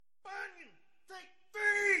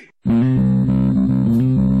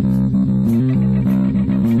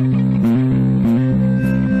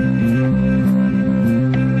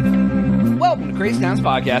Welcome to Crazy Towns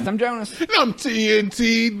Podcast. I'm Jonas. And I'm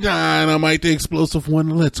TNT Dynamite, the explosive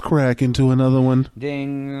one. Let's crack into another one.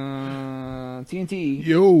 Ding. TNT.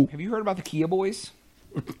 Yo. Have you heard about the Kia boys?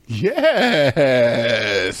 Yes.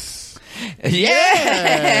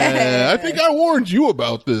 Yeah. I think I warned you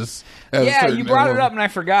about this. Yeah, you brought it up and I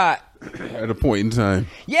forgot. At a point in time.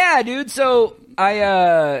 Yeah, dude. So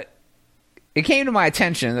it came to my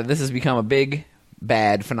attention that this has become a big,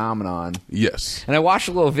 bad phenomenon. Yes. And I watched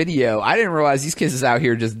a little video. I didn't realize these kids is out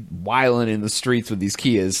here just whiling in the streets with these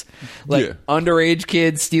Kias. Like underage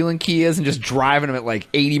kids stealing Kias and just driving them at like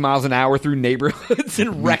 80 miles an hour through neighborhoods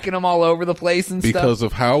and wrecking them all over the place and stuff. Because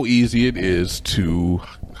of how easy it is to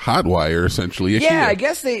hotwire essentially a Kia. I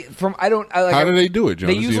guess how do they do it,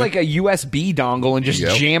 Jonas? They use like a USB dongle and just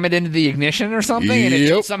jam it into the ignition or something and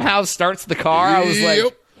it somehow starts the car. I was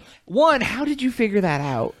like, one, how did you figure that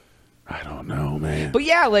out? I don't know, man. But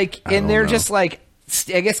yeah, like, and they're just like,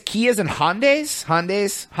 I guess Kias and Hyundais.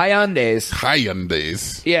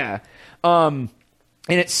 Yeah. And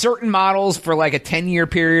it's certain models for like a 10-year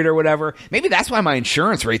period or whatever. Maybe that's why my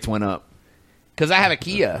insurance rates went up. Because I have a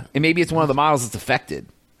Kia, and maybe it's one of the models that's affected.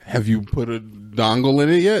 Have you put a dongle in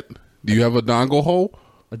it yet? Do you have a dongle hole?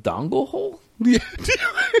 A dongle hole? Yeah.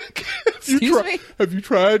 Excuse me? Have you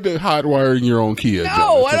tried hotwiring your own Kia? No,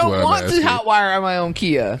 Jonas? I don't want to hotwire my own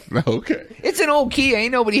Kia. Okay. It's an old Kia.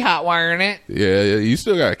 Ain't nobody hotwiring it. Yeah, you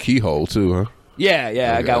still got a keyhole too, huh?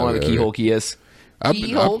 Yeah, I got one of the keyhole Kias.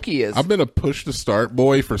 Kias. I've been a push-to-start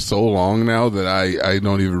boy for so long now that I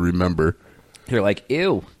don't even remember. You're like,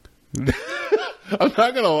 ew. I'm not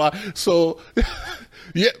going to lie. So...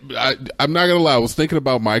 Yeah, I'm not going to lie. I was thinking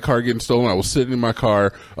about my car getting stolen. I was sitting in my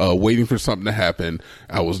car waiting for something to happen.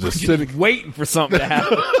 I was just sitting... waiting for something to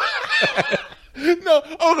happen. No,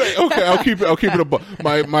 okay. I'll keep it a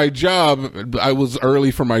my job, I was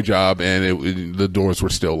early for my job, and the doors were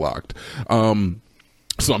still locked.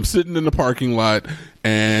 So I'm sitting in the parking lot,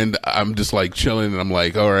 and I'm just like chilling, and I'm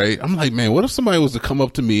like, all right. I'm like, man, what if somebody was to come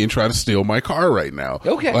up to me and try to steal my car right now?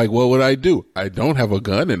 Okay. Like, what would I do? I don't have a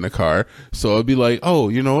gun in the car, so I'd be like, oh,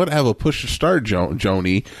 you know what? I have a push to start,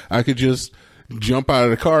 Joni. I could just jump out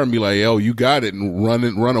of the car and be like, oh, you got it, and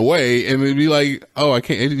run away. And it'd be like, oh, I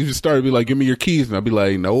can't. And you just start to be like, give me your keys, and I'd be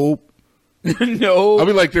like, nope. No. I'd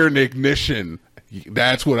be like, they're in the ignition.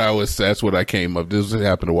 That's what I came up. This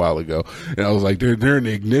happened a while ago. And I was like, they're in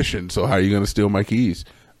the ignition, so how are you going to steal my keys?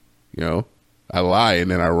 You know, I lie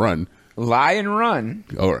and then I run. Lie and run.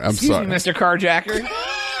 Oh, Excuse sorry. me, Mr. Carjacker.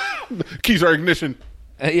 Keys are ignition.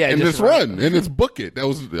 Yeah, and just it's run. And it's book it.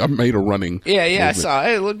 I made a running. Yeah, movement. I saw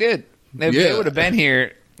it. It looked good. If they would have been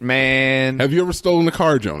here, man. Have you ever stolen a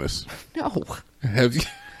car, Jonas? No. Have you?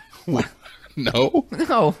 No?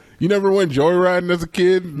 No. You never went joyriding as a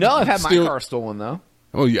kid? No, I've had my car stolen, though.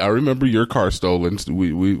 Oh, yeah, I remember your car stolen.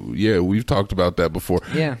 We've talked about that before.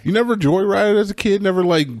 Yeah. You never joyrided as a kid? Never,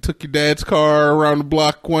 like, took your dad's car around the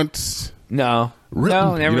block once? No. Really?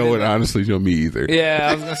 No, never. You know what? Honestly, me either. Yeah,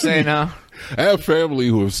 I was going to say no. I have family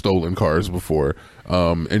who have stolen cars before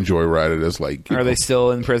and joyrided as like... Are they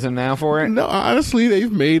still in prison now for it? No, honestly,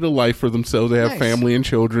 they've made a life for themselves. They have family and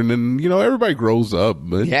children, and, everybody grows up.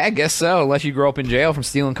 But yeah, I guess so, unless you grow up in jail from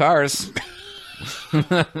stealing cars.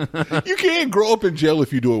 You can't grow up in jail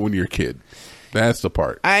if you do it when you're a kid. That's the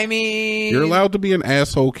part. I mean... You're allowed to be an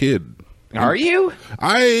asshole kid. Are you?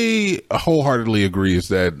 I wholeheartedly agree is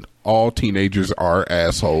that all teenagers are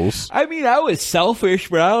assholes. I mean, I was selfish,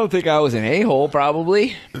 but I don't think I was an a-hole,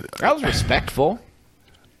 probably. I was respectful.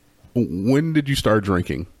 When did you start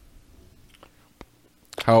drinking?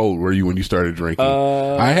 How old were you when you started drinking?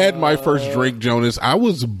 I had my first drink, Jonas. I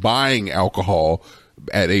was buying alcohol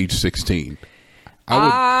at age 16.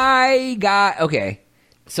 Okay.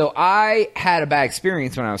 So I had a bad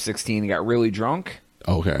experience when I was 16 and got really drunk.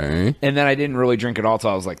 Okay. And then I didn't really drink at all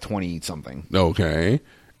until I was like 20-something. Okay.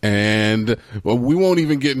 And we won't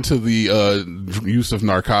even get into the use of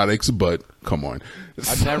narcotics, but come on.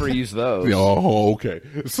 I've never used those. Oh, okay.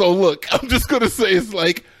 So look, I'm just going to say it's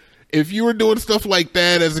like, if you were doing stuff like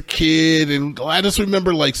that as a kid, and I just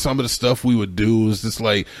remember like some of the stuff we would do was just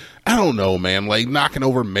like, I don't know, man, like knocking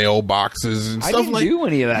over mailboxes and stuff like that. I didn't do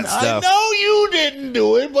any of that stuff. I know you didn't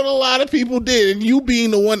do it, but a lot of people did. And you being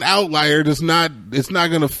the one outlier it's not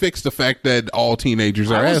going to fix the fact that all teenagers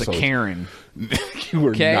are assholes. I was a Karen. You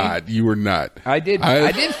were not. You were not. I did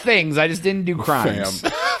things. I just didn't do crimes.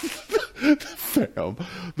 Fam.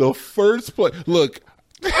 The first place. Look,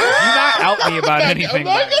 Do not out me about anything.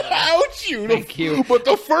 I'm not going to out you. Thank you. But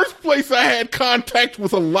the first place I had contact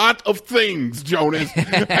with a lot of things, Jonas,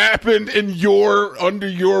 happened under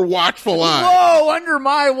your watchful eye. Whoa, under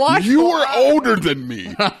my watchful You were eye. older than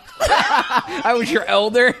me. I was your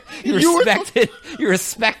elder. You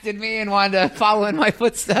respected me and wanted to follow in my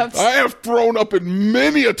footsteps. I have thrown up in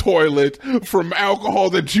many a toilet from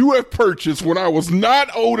alcohol that you have purchased when I was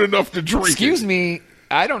not old enough to drink. Excuse me.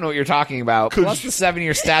 I don't know what you're talking about. Plus the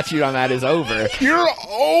 7-year statute on that is over. You're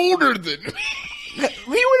older than me.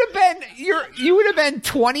 You would have been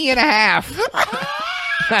 20 and a half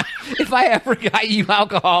if I ever got you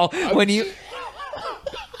alcohol when you.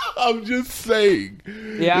 I'm just saying.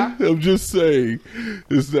 Yeah? I'm just saying.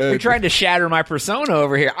 Is that You're trying to shatter my persona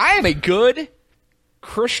over here. I am a good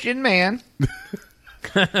Christian man.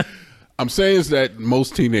 I'm saying is that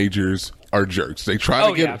most teenagers are jerks. They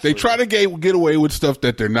try to get away with stuff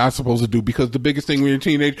that they're not supposed to do because the biggest thing when you're a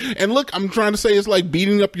teenager. And look, I'm trying to say is like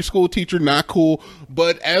beating up your school teacher, not cool.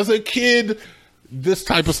 But as a kid, this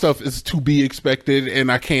type of stuff is to be expected,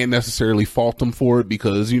 and I can't necessarily fault them for it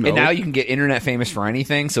because, And now you can get internet famous for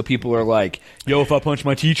anything, so people are like, yo, if I punch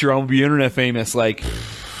my teacher, I'm going to be internet famous. Like,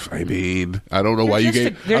 I mean, I don't know why you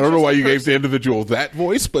gave the individual that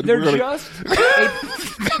voice, but that's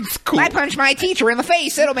cool. I punch my teacher in the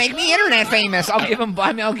face, it'll make me internet famous. I'll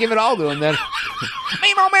give it all to him then.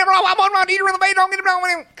 I punch my teacher in the face, don't get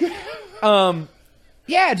him.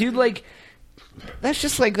 Yeah, dude, like, that's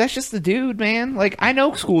just the dude, man. Like, I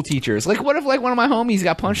know school teachers. Like, what if like one of my homies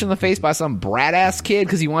got punched in the face by some brat ass kid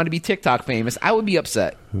because he wanted to be TikTok famous? I would be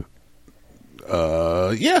upset.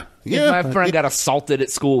 Yeah. If my friend got assaulted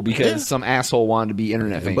at school because some asshole wanted to be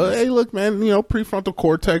internet famous. But hey, look, man, prefrontal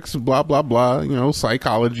cortex, blah blah blah,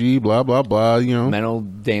 psychology, blah blah blah, mental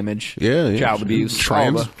damage, child abuse,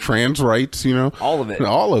 trans rights, all of it,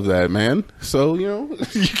 all of that, man. So you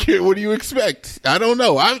can't. What do you expect? I don't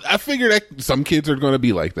know. I figure that some kids are going to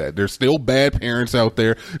be like that. There's still bad parents out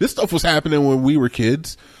there. This stuff was happening when we were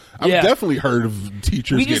kids. I've definitely heard of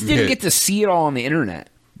teachers. We just getting didn't hit. get to see it all on the internet.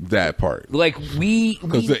 That part, like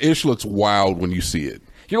because the ish looks wild when you see it.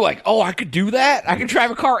 You're like, oh, I could do that. I could drive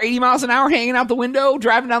a car 80 miles an hour, hanging out the window,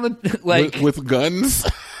 driving down the with guns,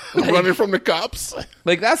 running from the cops.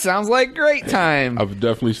 Like that sounds like a great time. I've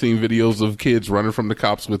definitely seen videos of kids running from the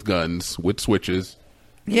cops with guns with switches.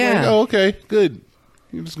 Yeah. Like, oh, okay, good.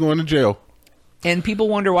 You're just going to jail. And people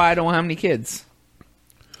wonder why I don't have any kids.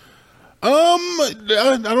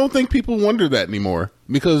 I don't think people wonder that anymore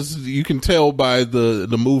because you can tell by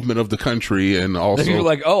the movement of the country and also you're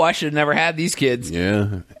like, oh, I should have never had these kids.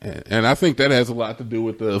 Yeah, and I think that has a lot to do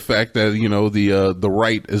with the fact that the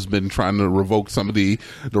right has been trying to revoke some of the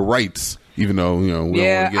rights, even though we don't want to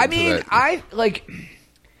get into that.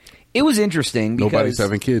 It was interesting because nobody's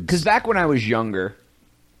having kids. Because back when I was younger,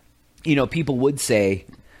 people would say,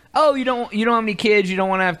 oh, you don't have any kids, you don't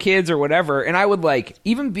want to have kids or whatever. And I would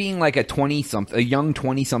even being like a young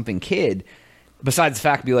 20-something kid, besides the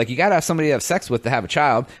fact be like, you got to have somebody to have sex with to have a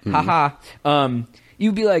child. Mm-hmm. Haha.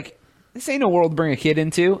 You'd be like, this ain't no world to bring a kid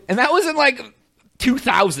into. And that was in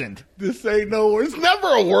 2000. This ain't it's never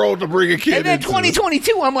a world to bring a kid into. And then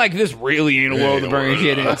 2022, I'm like, this really ain't a world to bring a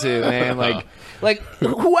kid into, man. Like,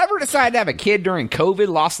 whoever decided to have a kid during COVID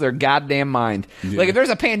lost their goddamn mind. Yeah. Like, if there's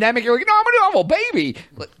a pandemic, you're like, no, I'm going to have a baby.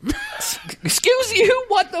 Like, excuse you?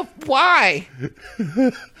 Why?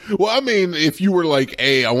 Well, I mean, if you were like,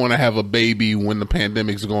 hey, I want to have a baby when the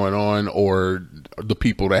pandemic's going on, or the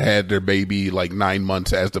people that had their baby 9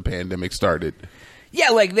 months as the pandemic started. Yeah,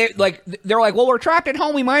 they're like, well, we're trapped at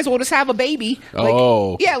home. We might as well just have a baby.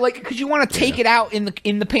 Yeah, because you want to take it out in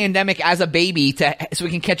the pandemic as a baby so we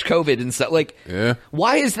can catch COVID and stuff.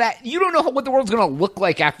 Why is that? You don't know what the world's going to look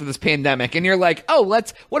like after this pandemic, and you're like, oh,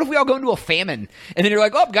 what if we all go into a famine? And then you're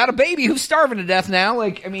like, oh, got a baby who's starving to death now.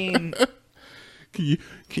 I mean, can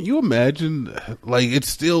you imagine? It's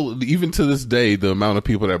still, even to this day, the amount of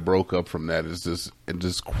people that broke up from that is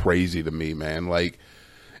just crazy to me, man.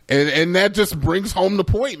 And that just brings home the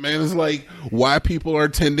point, man. It's why people are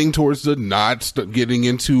tending towards the getting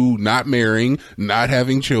into not marrying, not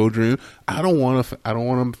having children. I don't want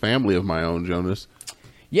a family of my own, Jonas.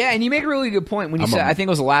 Yeah, and you make a really good point when you said, I think it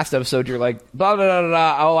was the last episode, you're like, blah, blah, blah,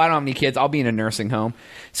 blah, oh, I don't have any kids. I'll be in a nursing home.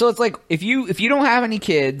 So it's like, if you don't have any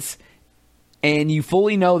kids and you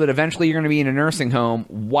fully know that eventually you're going to be in a nursing home,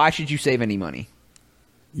 why should you save any money?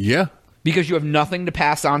 Yeah. Because you have nothing to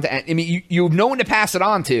pass on to. I mean, you have no one to pass it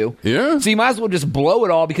on to. Yeah. So you might as well just blow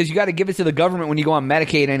it all because you got to give it to the government when you go on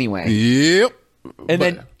Medicaid anyway. Yep. And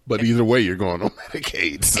then But either way, you're going on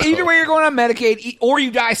Medicaid. So. Either way, you're going on Medicaid, or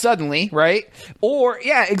you die suddenly, right? Or,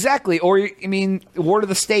 yeah, exactly. Or, ward of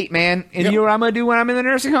the state, man. And you know what I'm going to do when I'm in the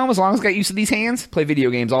nursing home, as long as I got used to these hands? Play video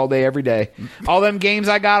games all day, every day. All them games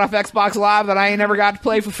I got off Xbox Live that I ain't never got to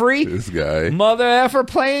play for free. This guy. Mother effer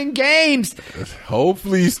playing games.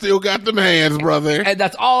 Hopefully you still got them hands, brother. And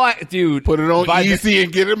that's all dude. Put it on easy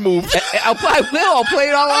and get it moved. I'll play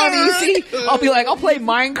it all on easy. I'll play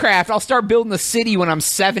Minecraft. I'll start building a city when I'm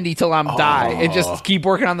 70 till I'm die and just keep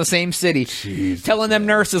working on the same city. Jesus, telling them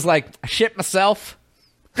nurses, like, I shit myself.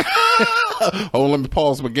 Let me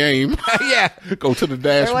pause my game. Yeah. Go to the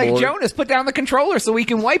dashboard. They're like, Jonas, put down the controller so we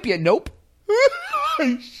can wipe you. Nope.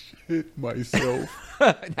 I shit myself.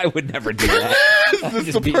 I would never do that.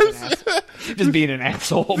 Just being an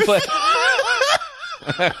asshole.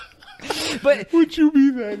 But would you be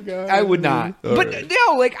that guy? I would not. All but right.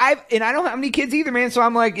 no, like I don't have any kids either, man. So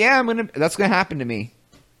I'm like, yeah, that's gonna happen to me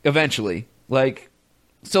eventually. Like,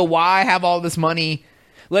 so why have all this money?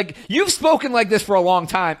 Like, you've spoken like this for a long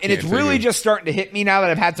time, and it's really just starting to hit me now that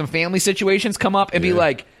I've had some family situations come up and be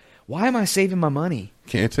like, why am I saving my money?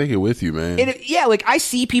 Can't take it with you, man. And like, I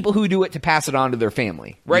see people who do it to pass it on to their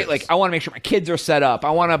family, right? Yes. Like, I want to make sure my kids are set up.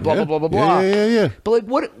 I want to blah, blah, blah, blah, blah. Yeah. But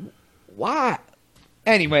like, why?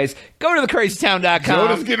 Anyways, go to thecrazytown.com.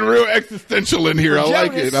 Jonas getting real existential in here. I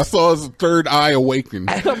like it. I saw his third eye awaken.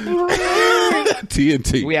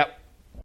 TNT. Yep.